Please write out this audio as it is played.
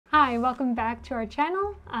Hi, welcome back to our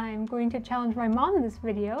channel. I'm going to challenge my mom in this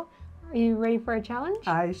video. Are you ready for a challenge?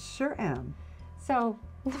 I sure am. So,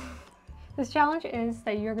 this challenge is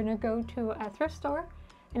that you're going to go to a thrift store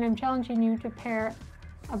and I'm challenging you to pair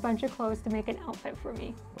a bunch of clothes to make an outfit for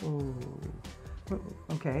me. Oh,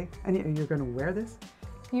 okay. And you're going to wear this?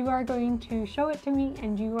 You are going to show it to me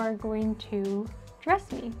and you are going to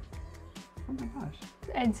dress me. Oh my gosh.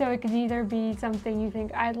 And so it could either be something you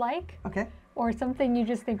think I'd like, okay, or something you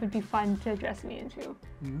just think would be fun to dress me into.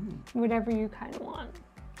 Whatever you kind of want.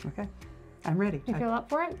 Okay, I'm ready. Do you feel up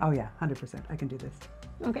for it? Oh yeah, 100%. I can do this.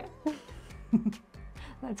 Okay.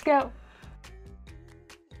 Let's go.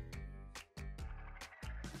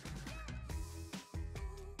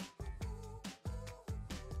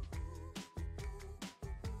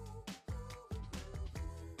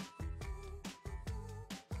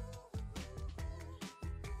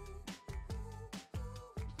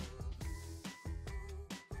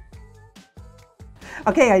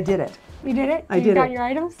 Okay, I did it. You did it? I did You got it. your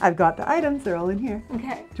items? I've got the items. They're all in here.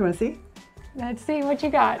 Okay. Do you want to see? Let's see what you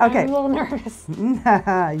got. Okay. I'm a little nervous.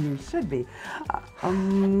 You should be.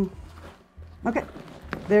 Okay,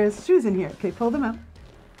 there's shoes in here. Okay, pull them out.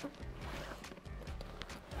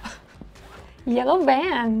 Yellow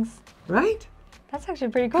Vans. Right? That's actually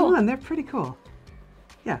pretty cool. Come on, they're pretty cool.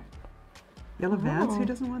 Yeah. Yellow Vans, who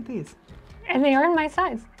doesn't want these? And they are in my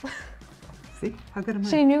size. See, how good am I?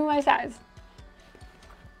 She knew my size.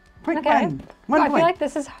 Point Okay. one I point. feel like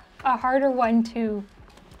this is a harder one to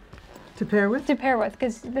pair with? pair with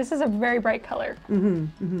because this is a very bright color.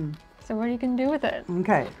 So what you can do with it?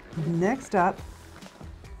 Okay, next up,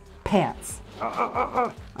 pants.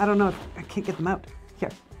 I don't know if I can't get them out.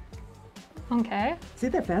 Here. Okay. See,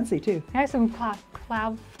 they're fancy too. I have some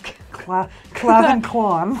Calvin Klein.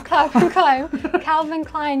 Calvin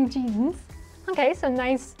Klein jeans. Okay, so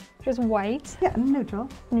nice, just white. Yeah, neutral.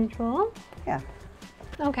 Neutral. Yeah.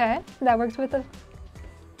 Okay, that works with the.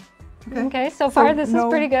 Okay. Okay, so far this is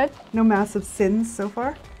pretty good. No massive sins so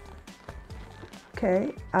far.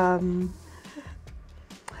 Okay. I don't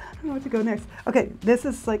know what to go next. Okay, this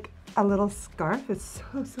is like a little scarf. It's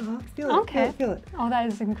so soft. Feel it. Okay. Feel it. Oh, that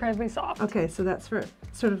is incredibly soft. Okay, so that's for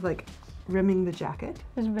sort of like rimming the jacket.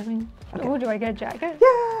 Just rimming. Okay. Oh, do I get a jacket?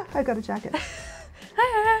 Yeah, I got a jacket.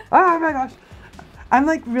 Oh my gosh. I'm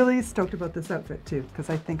like really stoked about this outfit too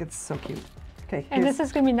because I think it's so cute. Okay. And this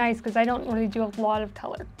is going to be nice because I don't really do a lot of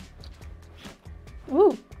color.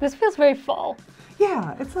 Ooh, this feels very fall.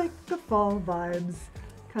 Yeah, it's like the fall vibes,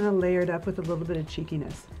 kind of layered up with a little bit of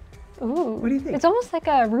cheekiness. Ooh. What do you think? It's almost like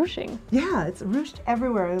a ruching. Yeah, it's ruched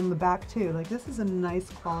everywhere in the back too. Like this is a nice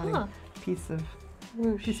quality piece of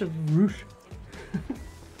ruche.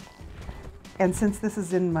 And since this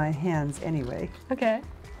is in my hands anyway. Okay.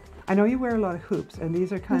 I know you wear a lot of hoops, and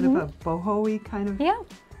these are kind of a boho-y kind of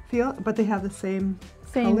feel, but they have the same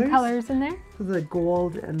colors in there. So the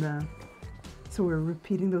gold and the. So we're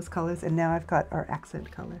repeating those colors, and now I've got our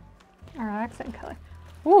accent color. Our accent color.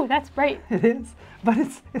 Ooh, that's bright. It is, but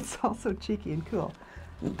it's also cheeky and cool.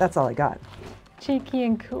 That's all I got. Cheeky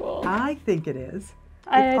and cool. I think it is.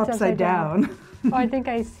 It's upside down. Oh, I think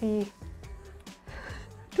I see.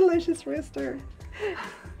 Delicious wrister.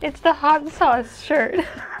 It's the hot sauce shirt.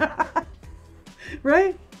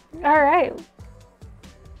 Right? All right.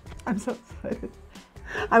 I'm so excited.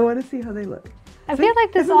 I want to see how they look. I feel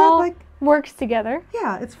like this isn't that all like, works together.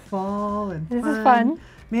 yeah, it's fall and This is fun.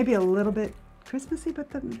 Maybe a little bit Christmassy,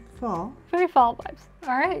 but then fall. Very fall vibes.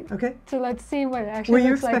 All right. Okay. So let's see what it actually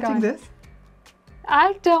looks like. Were you expecting this?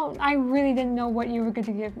 I really didn't know what you were going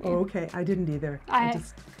to give me. Oh, okay. I didn't either. Because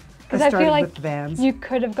I I started feel like with Vans. you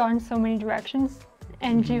could have gone so many directions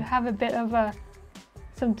and you have a bit of a,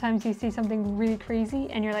 sometimes you see something really crazy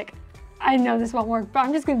and you're like, I know this won't work, but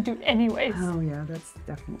I'm just going to do it anyways. Oh yeah, that's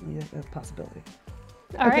definitely a possibility.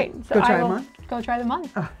 All right, so go try I will them on. go try them on.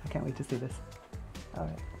 Oh, I can't wait to see this. All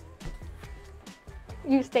right.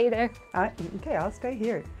 You stay there. Okay, I'll stay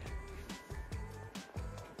here.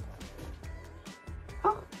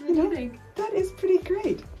 Oh, What do you think? That is pretty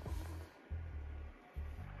great.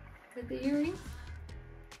 With the earrings?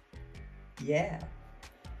 Yeah.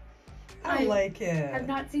 I like it. I've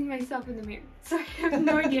not seen myself in the mirror, so I have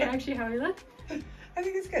no idea actually how I look. I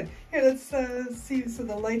think it's good. Here, let's see so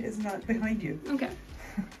the light is not behind you. Okay.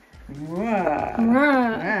 Wow.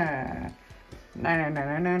 I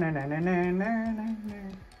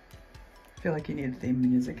feel like you need theme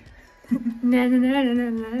music. Na na na na na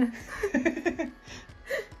na.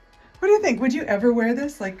 What do you think? Would you ever wear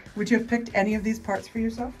this? Like, would you have picked any of these parts for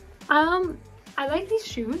yourself? I like these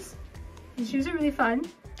shoes. These shoes are really fun.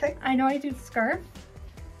 Okay. I know I do the scarf.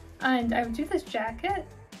 And I would do this jacket.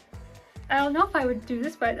 I don't know if I would do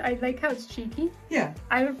this, but I like how it's cheeky. Yeah.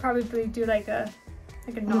 I would probably do like a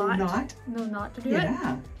knot. Little knot? Little knot to do it.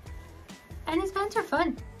 Yeah. And his pants are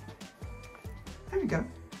fun. There you go.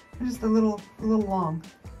 They're just a little long.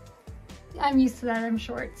 I'm used to that. I'm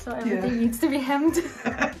short, so everything needs to be hemmed.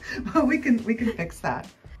 Well, we can fix that.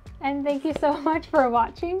 And thank you so much for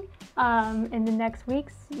watching. In the next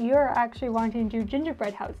weeks, you're actually wanting to do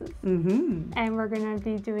gingerbread houses. Mm-hmm. And we're going to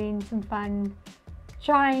be doing some fun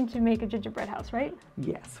trying to make a gingerbread house, right?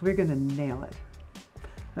 Yes, we're going to nail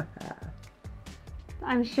it.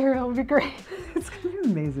 I'm sure it'll be great. It's going to be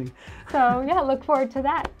amazing. So yeah, look forward to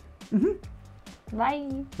that. Mm-hmm.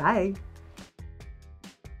 Bye. Bye.